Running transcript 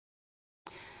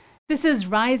This is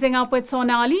Rising Up with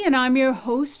Sonali, and I'm your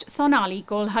host, Sonali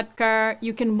Kolhatkar.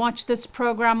 You can watch this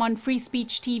program on Free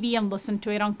Speech TV and listen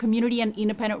to it on community and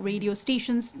independent radio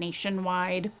stations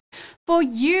nationwide. For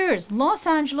years, Los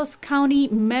Angeles County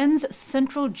Men's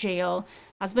Central Jail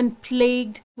has been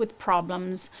plagued with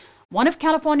problems. One of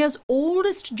California's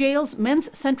oldest jails,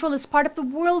 Men's Central, is part of the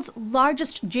world's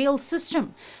largest jail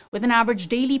system, with an average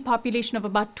daily population of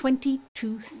about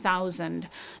 22,000.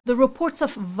 The reports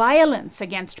of violence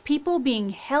against people being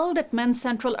held at Men's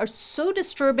Central are so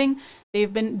disturbing,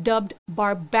 they've been dubbed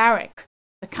barbaric.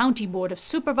 The County Board of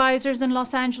Supervisors in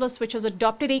Los Angeles, which has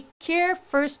adopted a care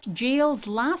first, jails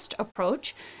last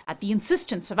approach at the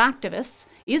insistence of activists,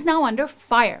 is now under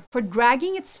fire for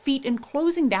dragging its feet in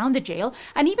closing down the jail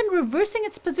and even reversing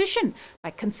its position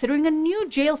by considering a new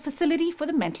jail facility for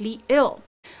the mentally ill.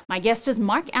 My guest is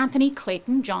Mark Anthony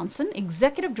Clayton Johnson,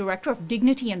 Executive Director of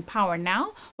Dignity and Power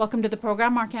Now. Welcome to the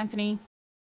program, Mark Anthony.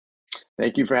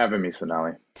 Thank you for having me,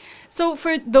 Sonali. So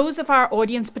for those of our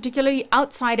audience, particularly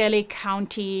outside LA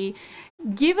County,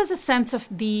 give us a sense of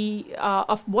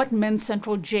of what Men's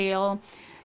Central Jail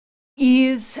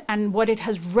is and what it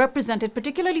has represented,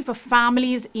 particularly for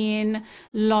families in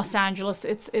Los Angeles.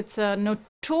 It's a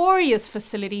notorious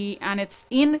facility, and it's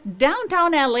in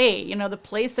downtown LA, the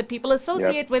place that people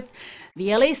associate with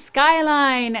the LA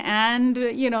skyline and,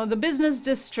 the business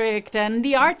district and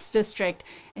the arts district.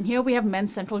 And here we have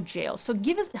Men's Central Jail. So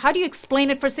how do you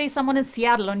explain it for, say, someone in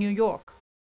Seattle or New York?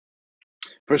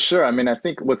 For sure. I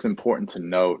think what's important to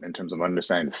note in terms of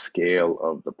understanding the scale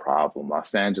of the problem,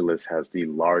 Los Angeles has the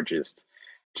largest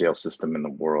jail system in the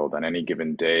world. On any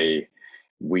given day,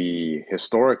 we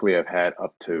historically have had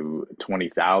up to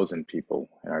 20,000 people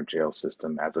in our jail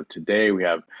system. As of today, we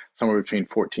have somewhere between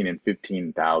 14 and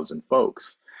 15,000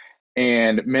 folks.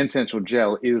 And Men's Central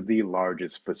Jail is the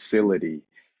largest facility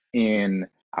in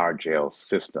our jail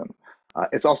system.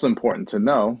 It's also important to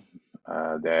know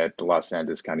that the Los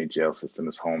Angeles County Jail System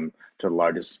is home to the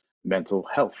largest mental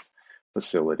health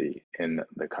facility in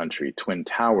the country, Twin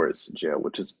Towers Jail,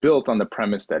 which is built on the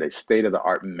premise that a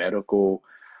state-of-the-art medical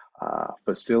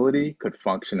facility could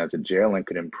function as a jail and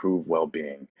could improve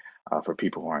well-being for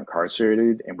people who are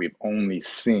incarcerated. And we've only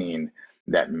seen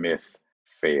that myth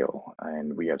fail,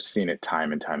 and we have seen it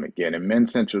time and time again. And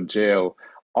Men's Central Jail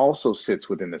also sits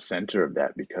within the center of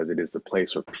that because it is the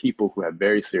place where people who have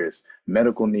very serious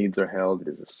medical needs are held. It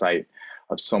is a site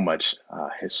of so much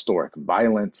historic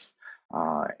violence.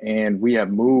 And we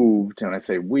have moved, and when I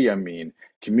say we, I mean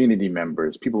community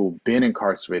members, people who've been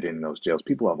incarcerated in those jails,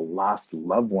 people who have lost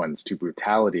loved ones to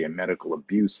brutality and medical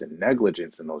abuse and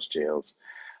negligence in those jails,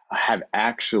 have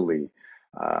actually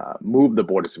moved the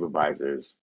Board of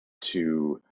Supervisors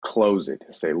to close it,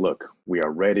 to say, look, we are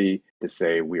ready to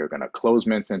say we are going to close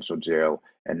Men's Central Jail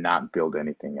and not build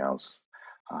anything else.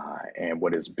 And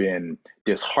what has been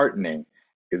disheartening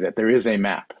is that there is a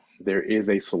map, there is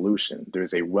a solution, there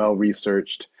is a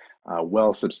well-researched,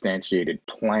 well-substantiated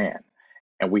plan,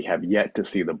 and we have yet to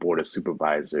see the Board of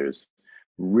Supervisors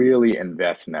really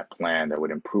invest in that plan that would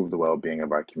improve the well-being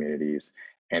of our communities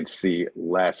and see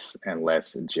less and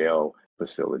less jail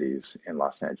facilities in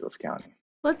Los Angeles County.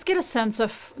 Let's get a sense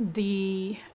of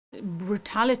the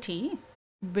brutality,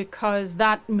 because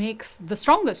that makes the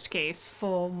strongest case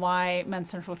for why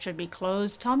Men's Central should be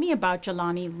closed. Tell me about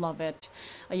Jelani Lovett,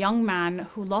 a young man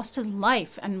who lost his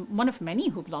life and one of many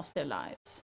who've lost their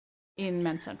lives in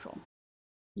Men's Central.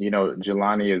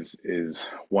 Jelani is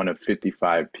one of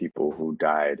 55 people who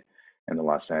died in the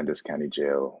Los Angeles County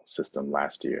Jail system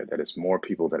last year. That is more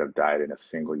people that have died in a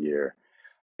single year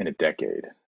in a decade.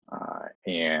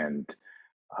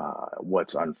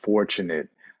 What's unfortunate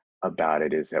about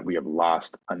it is that we have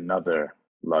lost another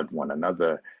loved one,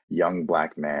 another young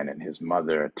Black man, and his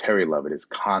mother, Terry Lovett, is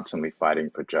constantly fighting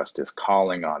for justice,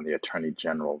 calling on the Attorney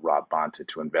General, Rob Bonta,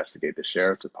 to investigate the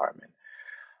Sheriff's Department.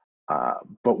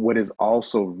 But what is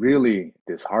also really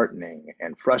disheartening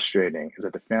and frustrating is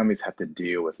that the families have to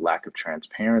deal with lack of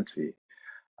transparency,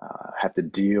 have to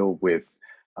deal with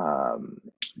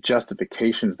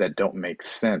justifications that don't make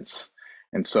sense.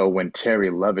 And so when Terry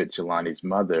Lovett, Jelani's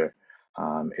mother,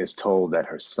 is told that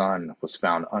her son was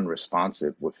found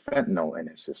unresponsive with fentanyl in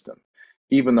his system,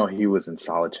 even though he was in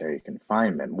solitary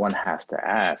confinement, one has to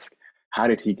ask, how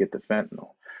did he get the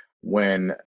fentanyl?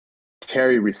 When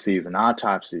Terry receives an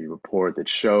autopsy report that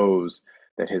shows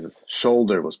that his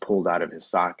shoulder was pulled out of his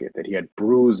socket, that he had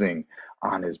bruising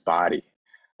on his body,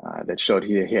 that showed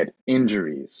he had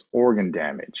injuries, organ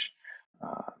damage,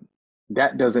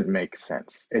 that doesn't make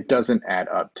sense. It doesn't add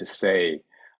up to say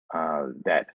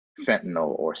that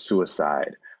fentanyl or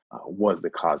suicide was the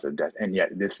cause of death. And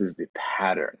yet this is the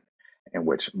pattern. in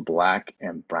which Black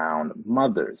and brown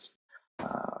mothers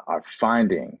are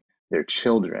finding their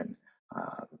children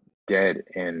dead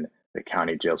in the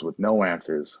county jails with no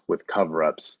answers, with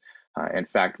cover-ups. In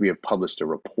fact, we have published a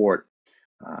report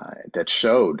that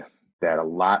showed that a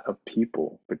lot of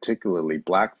people, particularly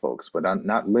Black folks, but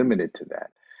not limited to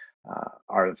that,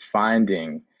 are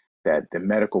finding that the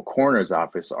medical coroner's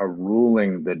office are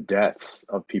ruling the deaths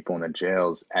of people in the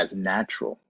jails as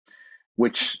natural,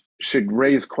 which should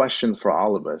raise questions for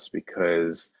all of us,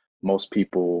 because most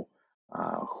people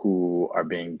who are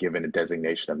being given a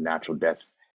designation of natural death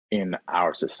in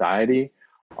our society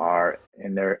are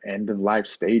in their end of life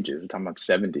stages. We're talking about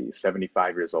 70,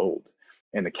 75 years old.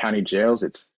 In the county jails,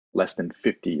 it's less than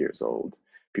 50 years old.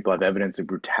 People have evidence of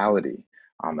brutality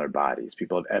on their bodies.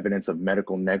 People have evidence of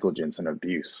medical negligence and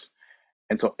abuse.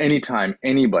 And so anytime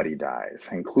anybody dies,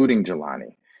 including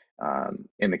Jelani,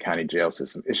 in the county jail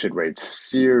system, it should raise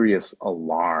serious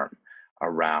alarm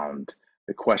around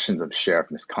the questions of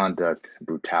sheriff misconduct,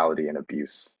 brutality, and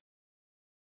abuse.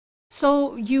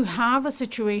 So you have a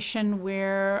situation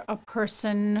where a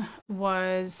person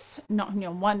was not,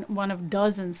 one of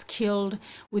dozens killed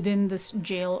within this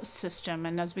jail system.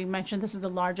 And as we mentioned, this is the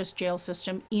largest jail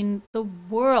system in the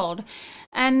world.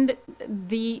 And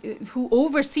who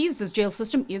oversees this jail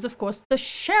system is, of course, the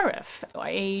sheriff,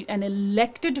 an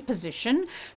elected position.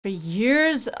 For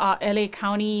years, LA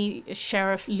County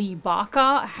Sheriff Lee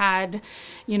Baca had,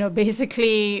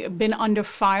 basically been under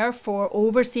fire for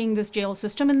overseeing this jail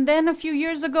system. And then a few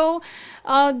years ago,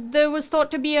 there was thought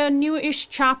to be a new-ish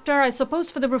chapter, I suppose,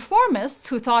 for the reformists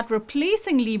who thought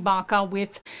replacing Lee Baca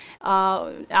with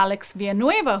Alex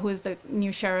Villanueva, who is the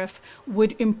new sheriff,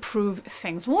 would improve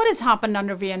things. What has happened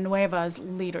under Villanueva's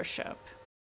leadership?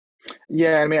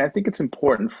 Yeah, I think it's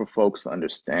important for folks to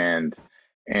understand,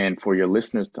 and for your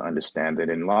listeners to understand, that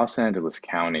in Los Angeles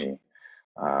County,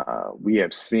 we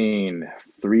have seen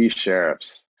 3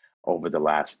 sheriffs over the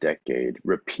last decade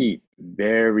repeat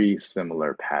very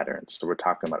similar patterns. So we're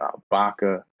talking about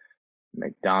Baca,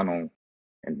 McDonald,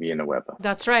 and Villanueva.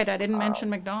 That's right. I didn't mention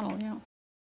McDonald, yeah.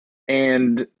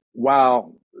 And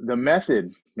while the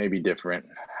method may be different,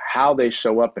 how they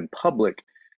show up in public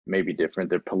may be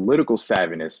different, their political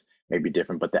savviness may be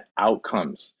different, but the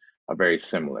outcomes are very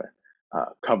similar.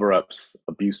 Cover-ups,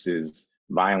 abuses,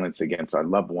 violence against our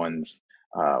loved ones,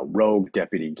 rogue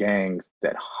deputy gangs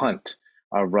that hunt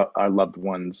our loved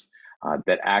ones,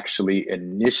 that actually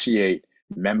initiate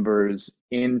members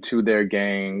into their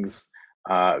gangs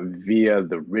via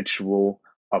the ritual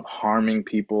of harming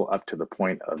people up to the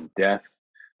point of death,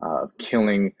 of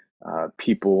killing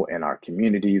people in our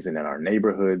communities and in our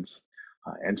neighborhoods.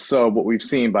 And so what we've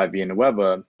seen by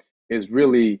Villanueva is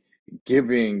really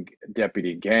giving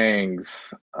deputy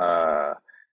gangs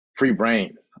free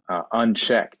rein,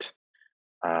 unchecked,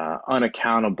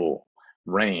 unaccountable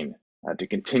rein to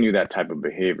continue that type of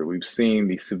behavior. We've seen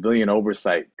the Civilian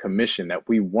Oversight Commission that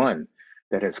we won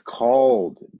that has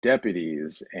called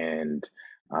deputies and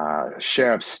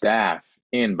sheriff staff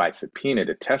in by subpoena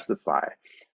to testify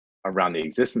around the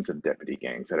existence of deputy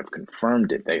gangs, that have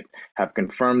confirmed it. They have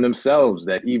confirmed themselves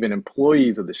that even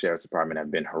employees of the sheriff's department have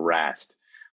been harassed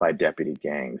by deputy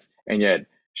gangs. And yet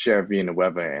Sheriff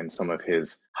Villanueva and some of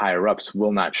his higher ups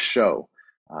will not show,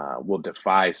 will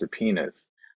defy subpoenas,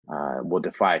 will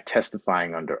defy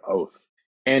testifying under oath,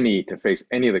 to face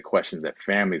any of the questions that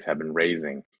families have been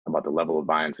raising about the level of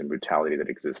violence and brutality that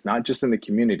exists, not just in the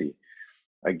community,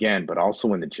 again, but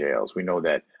also in the jails. We know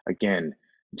that, again,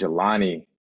 Jelani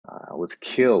was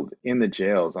killed in the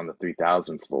jails on the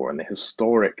 3000 floor, and the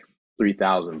historic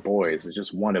 3000 Boys is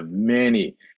just one of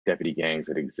many deputy gangs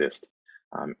that exist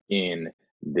in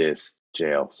this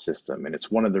jail system. And it's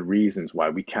one of the reasons why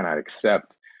we cannot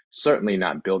accept, certainly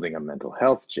not building a mental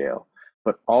health jail,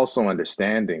 but also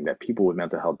understanding that people with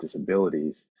mental health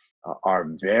disabilities are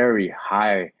very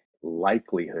high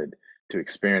likelihood to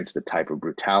experience the type of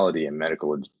brutality and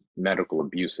medical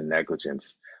abuse and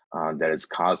negligence that is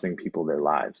causing people their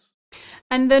lives.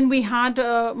 And then we had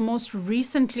most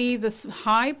recently this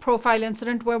high-profile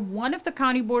incident where one of the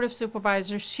County Board of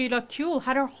Supervisors, Sheila Kuehl,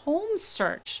 had her home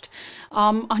searched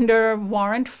under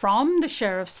warrant from the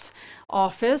sheriff's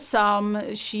office.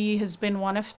 She has been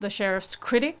one of the sheriff's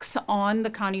critics on the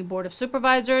County Board of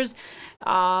Supervisors.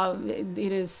 It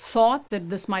is thought that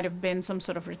this might have been some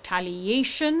sort of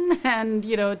retaliation and,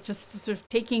 just sort of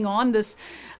taking on this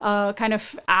kind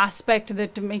of aspect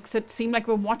that makes it seem like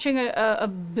we're watching a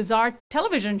bizarre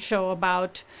television show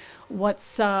about what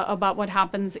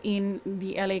happens in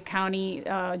the LA County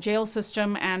jail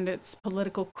system and its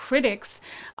political critics.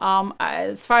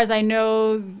 As far as I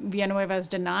know, Villanueva has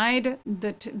denied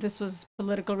that this was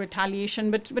political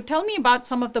retaliation. But tell me about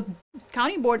some of the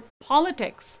county board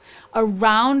politics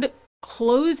around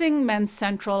closing Men's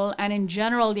Central and in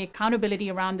general the accountability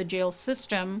around the jail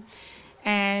system.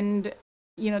 And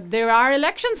there are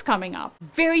elections coming up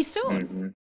very soon. Mm-hmm.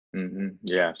 Mm-hmm.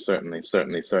 Yeah, certainly.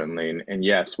 And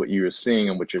yes, what you are seeing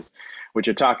and what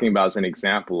you're talking about is an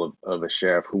example of a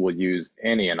sheriff who will use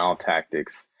any and all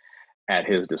tactics at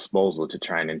his disposal to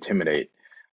try and intimidate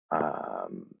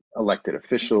elected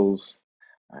officials,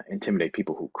 intimidate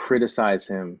people who criticize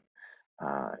him,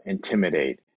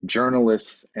 intimidate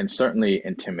journalists, and certainly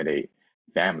intimidate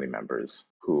family members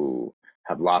who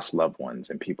have lost loved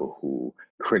ones and people who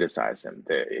criticize him.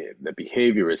 The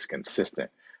behavior is consistent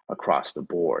across the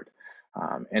board.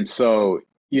 And so,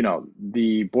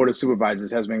 the Board of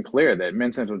Supervisors has been clear that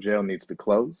Men's Central Jail needs to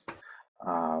close.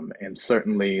 And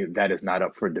certainly that is not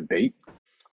up for debate.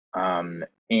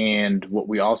 And what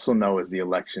we also know as the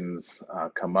elections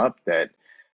come up, that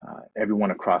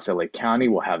everyone across LA County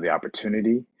will have the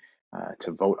opportunity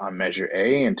to vote on Measure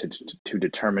A and to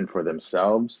determine for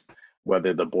themselves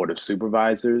whether the Board of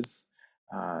Supervisors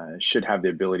should have the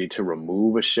ability to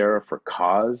remove a sheriff for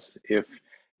cause if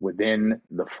within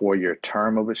the 4-year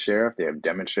term of a sheriff they have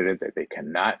demonstrated that they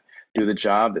cannot do the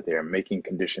job, that they are making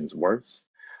conditions worse.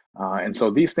 And so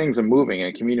these things are moving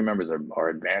and community members are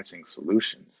advancing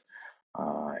solutions.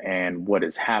 And what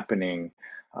is happening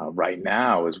right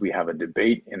now is we have a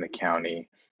debate in the county.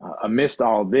 Amidst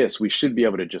all this, we should be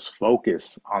able to just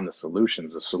focus on the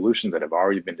solutions that have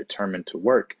already been determined to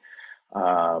work.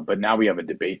 But now we have a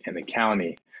debate in the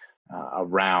county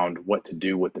around what to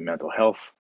do with the mental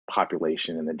health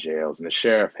population in the jails. And the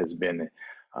sheriff has been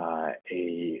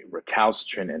a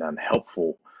recalcitrant and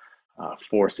unhelpful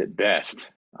force at best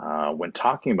when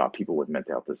talking about people with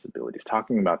mental health disabilities,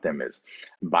 talking about them as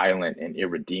violent and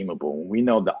irredeemable. We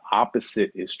know the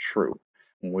opposite is true.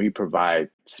 When we provide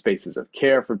spaces of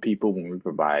care for people, when we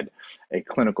provide a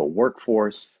clinical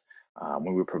workforce,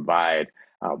 when we provide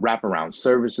wraparound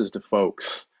services to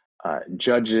folks,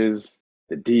 judges,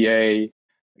 the DA,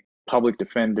 public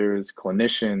defenders,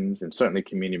 clinicians, and certainly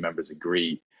community members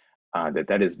agree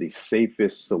that is the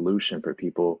safest solution for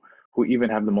people who even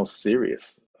have the most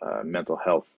serious mental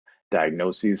health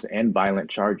diagnoses and violent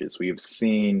charges. We have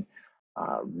seen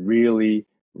really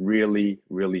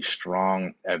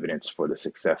strong evidence for the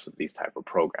success of these type of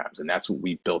programs. And that's what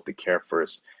we built the Care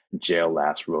First Jail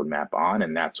Last Roadmap on.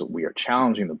 And that's what we are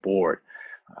challenging the board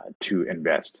to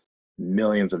invest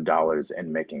millions of dollars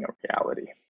in making a reality.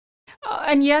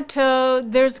 And yet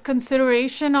there's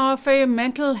consideration of a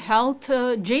mental health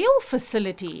jail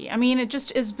facility. I mean, it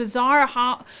just is bizarre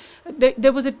how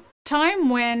there was a time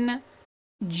when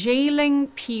jailing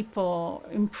people,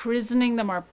 imprisoning them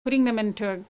or putting them into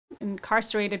an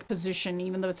incarcerated position,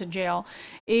 even though it's a jail,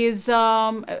 is,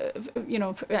 while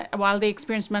they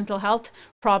experienced mental health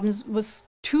problems, was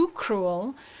too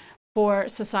cruel for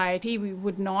society. We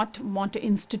would not want to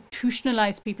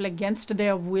institutionalize people against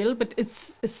their will, but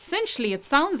it's essentially, it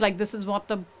sounds like this is what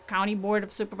the County Board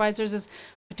of Supervisors is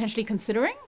potentially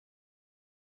considering.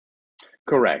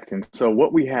 Correct. And so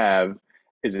what we have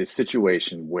is a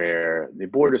situation where the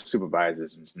Board of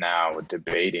Supervisors is now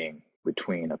debating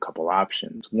between a couple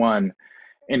options. One,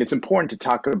 and it's important to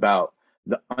talk about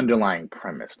the underlying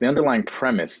premise. The underlying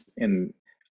premise in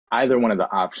either one of the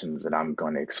options that I'm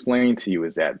going to explain to you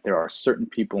is that there are certain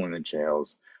people in the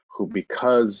jails who,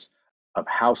 because of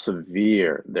how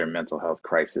severe their mental health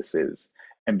crisis is,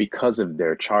 and because of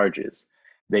their charges,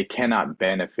 they cannot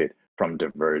benefit from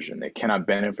diversion. They cannot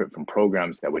benefit from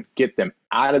programs that would get them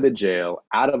out of the jail,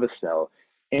 out of a cell,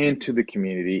 into the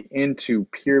community, into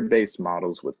peer-based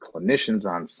models with clinicians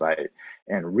on site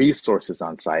and resources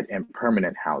on site and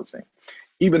permanent housing,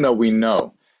 even though we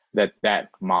know that that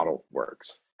model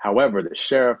works. However, the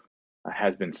sheriff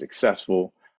has been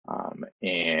successful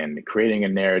in creating a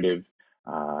narrative,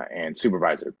 and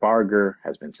Supervisor Barger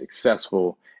has been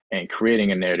successful in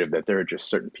creating a narrative that there are just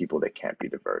certain people that can't be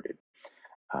diverted.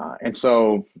 And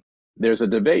so there's a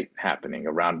debate happening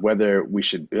around whether we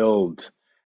should build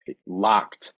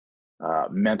locked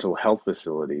mental health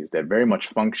facilities that very much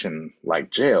function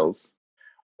like jails,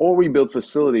 or we build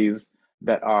facilities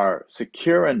that are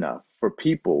secure enough for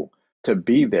people to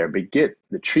be there, but get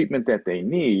the treatment that they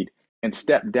need and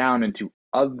step down into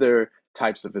other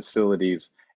types of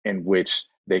facilities in which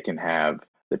they can have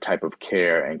the type of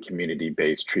care and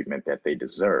community-based treatment that they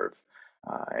deserve.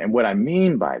 And what I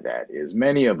mean by that is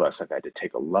many of us have had to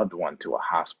take a loved one to a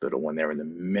hospital when they're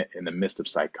in in the midst of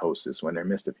psychosis, when they're in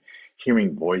the midst of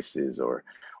hearing voices or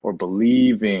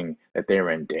believing that they're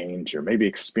in danger, maybe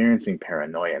experiencing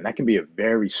paranoia. And that can be a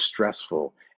very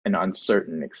stressful and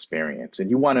uncertain experience. And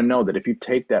you want to know that if you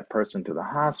take that person to the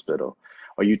hospital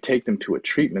or you take them to a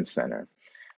treatment center,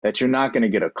 that you're not going to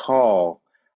get a call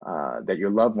that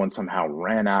your loved one somehow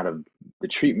ran out of the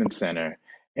treatment center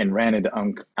and ran into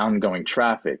ongoing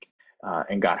traffic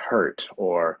and got hurt,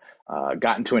 or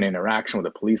got into an interaction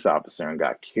with a police officer and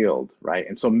got killed, right?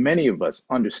 And so many of us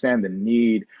understand the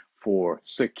need for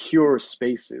secure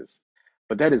spaces,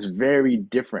 but that is very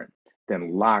different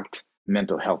than locked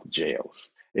mental health jails.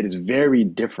 It is very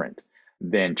different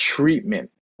than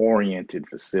treatment oriented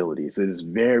facilities. It is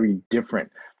very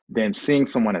different than seeing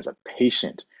someone as a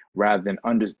patient rather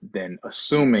than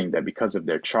assuming that because of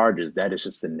their charges, that is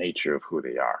just the nature of who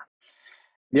they are.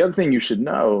 The other thing you should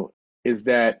know is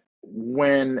that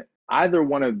when either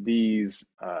one of these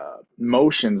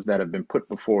motions that have been put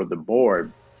before the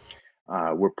board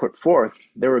were put forth,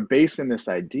 they were based in this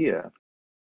idea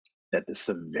that the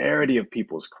severity of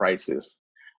people's crisis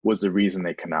was the reason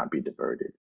they cannot be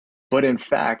diverted. But in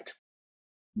fact,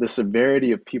 the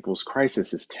severity of people's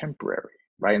crisis is temporary,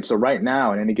 right? And so right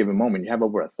now, in any given moment, you have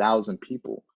over 1,000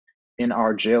 people in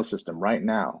our jail system right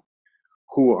now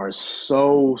who are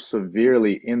so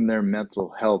severely in their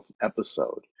mental health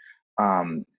episode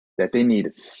that they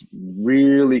need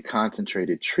really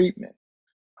concentrated treatment,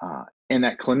 and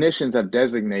that clinicians have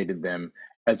designated them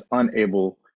as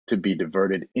unable to be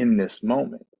diverted in this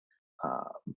moment.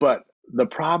 But the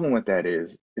problem with that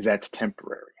is that's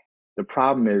temporary. The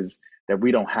problem is that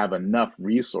we don't have enough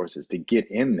resources to get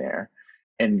in there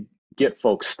and get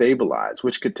folks stabilized,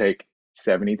 which could take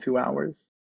 72 hours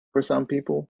for some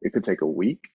people. It could take a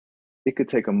week. It could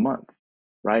take a month,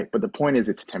 right? But the point is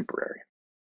it's temporary.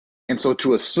 And so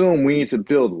to assume we need to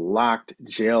build locked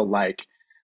jail-like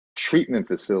treatment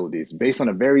facilities based on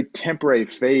a very temporary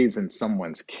phase in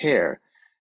someone's care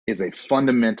is a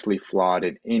fundamentally flawed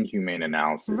and inhumane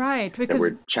analysis Right, that because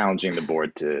we're challenging the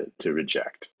board to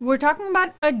reject. we're talking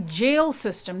about a jail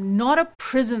system, not a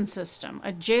prison system.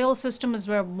 A jail system is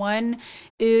where one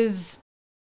is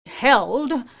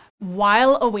held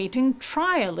while awaiting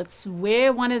trial. It's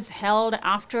where one is held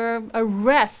after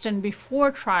arrest and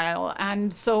before trial.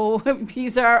 And so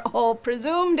these are all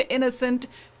presumed innocent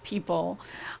people.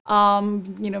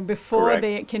 Before Correct.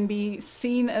 they can be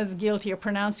seen as guilty or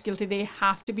pronounced guilty, they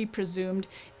have to be presumed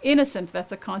innocent.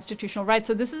 That's a constitutional right.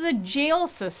 So this is a jail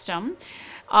system.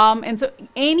 And so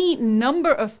any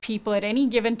number of people at any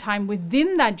given time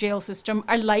within that jail system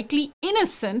are likely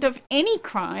innocent of any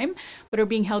crime, but are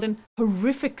being held in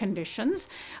horrific conditions.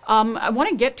 I want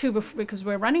to get to, because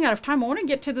we're running out of time, I want to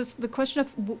get to the question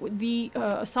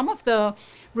of some of the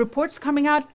reports coming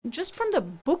out just from the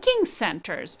booking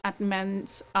centers at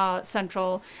Men's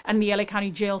Central and the LA County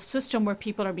jail system, where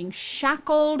people are being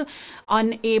shackled,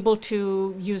 unable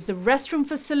to use the restroom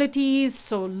facilities,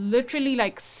 so literally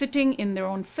like sitting in their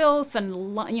own filth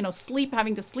and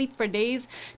having to sleep for days.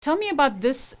 Tell me about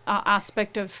this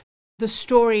aspect of the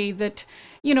story that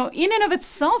in and of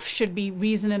itself should be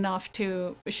reason enough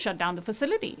to shut down the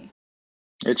facility.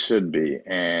 It should be,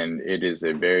 and it is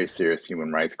a very serious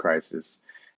human rights crisis.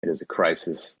 It is a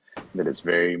crisis that is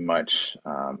very much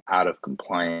out of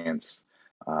compliance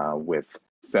with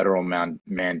federal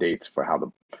mandates for how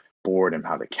the board and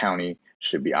how the county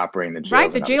should be operating the jails.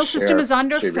 Right, the jail system is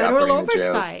under federal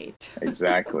oversight.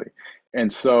 Exactly.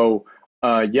 And so,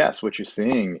 yes, what you're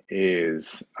seeing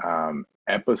is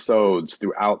episodes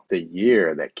throughout the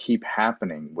year that keep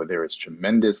happening where there is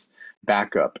tremendous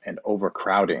backup and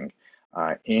overcrowding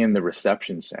in the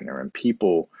reception center, and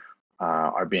people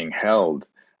are being held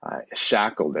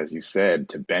shackled, as you said,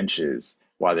 to benches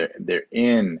while they're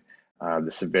in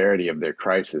the severity of their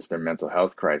crisis, their mental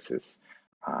health crisis,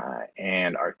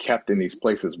 and are kept in these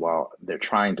places while they're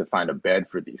trying to find a bed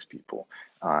for these people.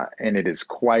 And it is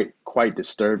quite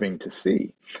disturbing to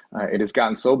see. It has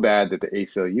gotten so bad that the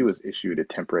ACLU has issued a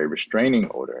temporary restraining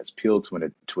order, has appealed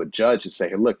to a judge to say,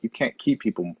 hey, look, you can't keep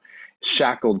people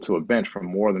shackled to a bench for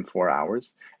more than 4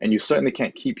 hours, and you certainly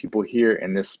can't keep people here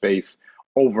in this space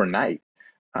overnight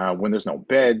when there's no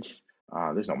beds,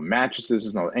 there's no mattresses,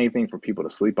 there's no anything for people to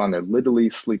sleep on. They're literally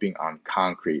sleeping on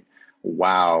concrete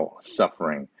while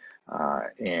suffering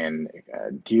and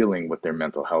dealing with their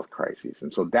mental health crises.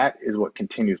 And so that is what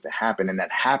continues to happen. And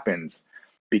that happens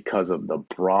because of the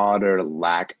broader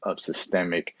lack of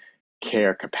systemic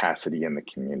care capacity in the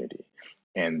community.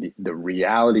 And the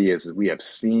reality is we have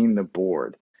seen the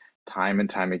board time and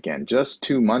time again. Just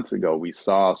 2 months ago, we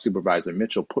saw Supervisor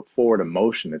Mitchell put forward a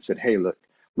motion that said, hey, look,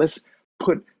 let's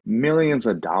put millions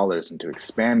of dollars into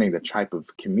expanding the type of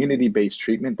community-based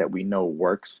treatment that we know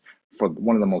works for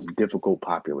one of the most difficult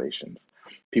populations,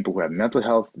 people who have mental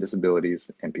health disabilities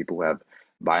and people who have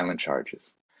violent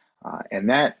charges. And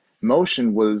that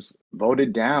motion was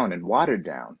voted down and watered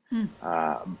down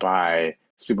by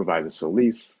Supervisor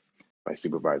Solis, by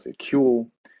Supervisor Kuehl.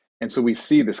 And so we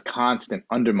see this constant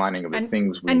undermining of the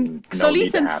things we know need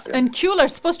to happen. And Kuehl are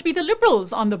supposed to be the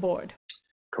liberals on the board.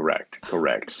 Correct.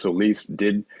 Solis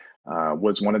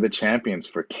was one of the champions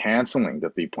for canceling the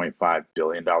 $3.5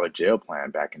 billion jail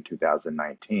plan back in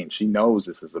 2019. She knows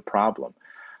this is a problem.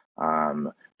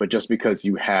 But just because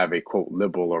you have a, quote,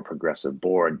 liberal or progressive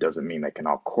board doesn't mean they can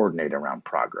all coordinate around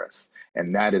progress.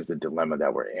 And that is the dilemma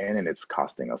that we're in, and it's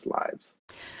costing us lives.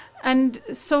 And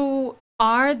so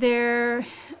are there,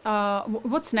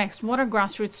 what's next? What are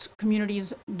grassroots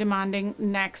communities demanding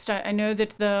next? I know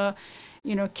that the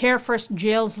Care First,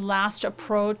 Jails Last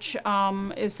approach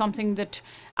is something that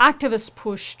activists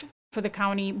pushed for the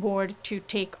county board to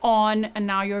take on, and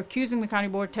now you're accusing the county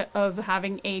board of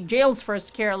having a Jails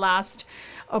First, Care Last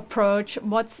approach.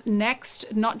 What's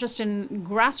next, not just in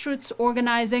grassroots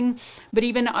organizing, but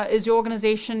even is your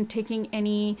organization taking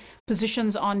any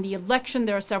positions on the election?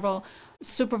 There are several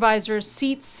supervisors'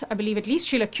 seats. I believe at least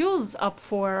Sheila Kuehl's up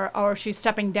for, or she's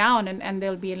stepping down, and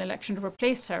there'll be an election to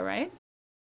replace her, right?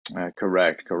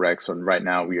 Correct. So right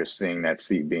now we are seeing that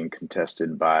seat being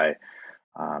contested by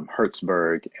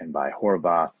Hertzberg and by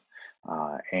Horvath.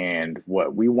 And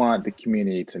what we want the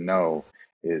community to know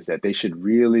is that they should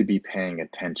really be paying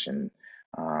attention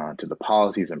to the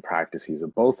policies and practices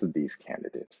of both of these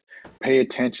candidates. Pay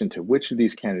attention to which of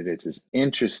these candidates is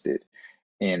interested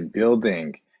in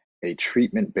building a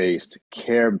treatment-based,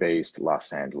 care-based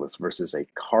Los Angeles versus a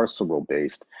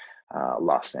carceral-based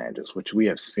Los Angeles, which we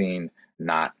have seen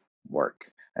not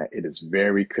work. It is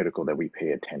very critical that we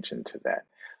pay attention to that.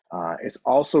 It's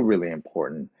also really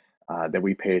important that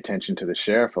we pay attention to the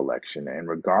sheriff election, and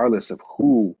regardless of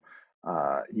who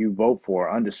you vote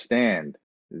for, understand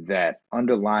that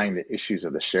underlying the issues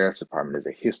of the sheriff's department is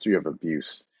a history of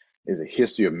abuse, is a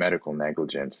history of medical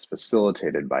negligence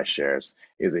facilitated by sheriffs,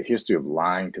 is a history of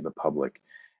lying to the public,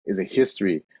 is a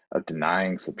history of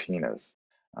denying subpoenas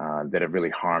that have really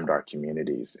harmed our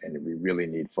communities. And we really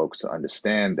need folks to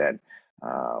understand that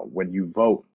when you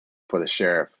vote for the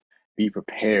sheriff, be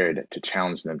prepared to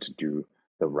challenge them to do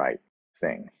the right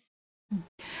thing.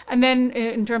 And then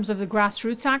in terms of the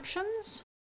grassroots actions?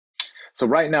 So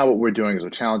right now what we're doing is we're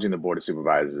challenging the Board of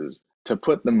Supervisors to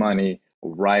put the money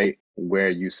right where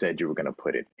you said you were going to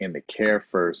put it, in the Care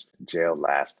First, Jail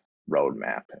Last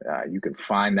roadmap. You can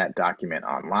find that document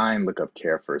online. Look up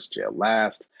Care First, Jail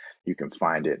Last. You can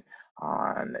find it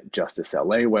on Justice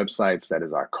LA websites. That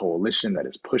is our coalition that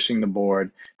is pushing the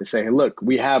board to say, hey, look,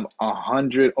 we have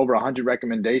over 100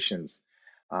 recommendations.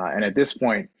 And at this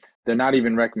point, they're not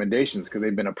even recommendations because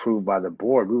they've been approved by the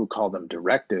board. We would call them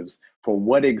directives for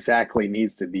what exactly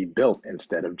needs to be built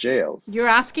instead of jails. You're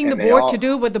asking the board to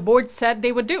do what the board said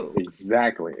they would do.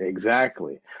 Exactly.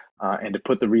 And to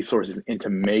put the resources into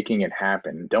making it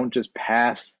happen. Don't just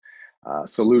pass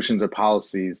solutions or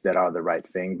policies that are the right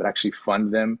thing, but actually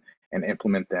fund them and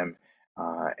implement them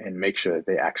and make sure that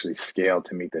they actually scale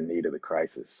to meet the need of the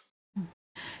crisis.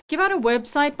 Give out a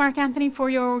website, Mark Anthony,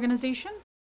 for your organization.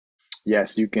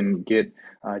 Yes, you can get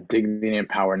Dignity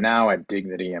Empower Now at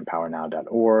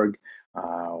dignityempowernow.org.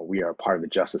 We are part of the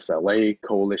Justice LA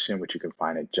coalition, which you can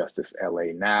find at Justice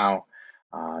LA Now.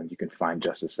 You can find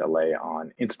Justice LA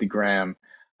on Instagram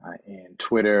and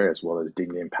Twitter, as well as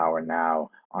Dignity Empower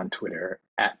Now on Twitter,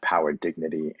 at Power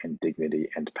Dignity, and Dignity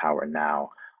and Power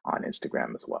Now on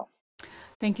Instagram as well.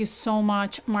 Thank you so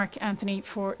much, Mark Anthony,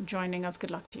 for joining us.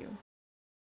 Good luck to you.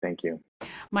 Thank you.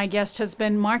 My guest has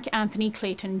been Mark Anthony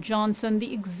Clayton Johnson,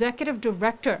 the Executive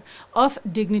Director of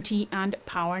Dignity and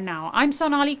Power Now. I'm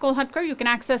Sonali Kolhatkar. You can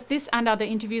access this and other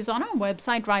interviews on our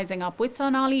website,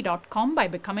 risingupwithsonali.com, by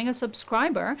becoming a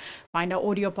subscriber. Find our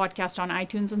audio podcast on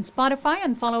iTunes and Spotify,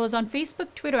 and follow us on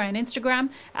Facebook, Twitter, and Instagram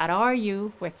at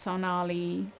RU with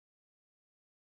Sonali.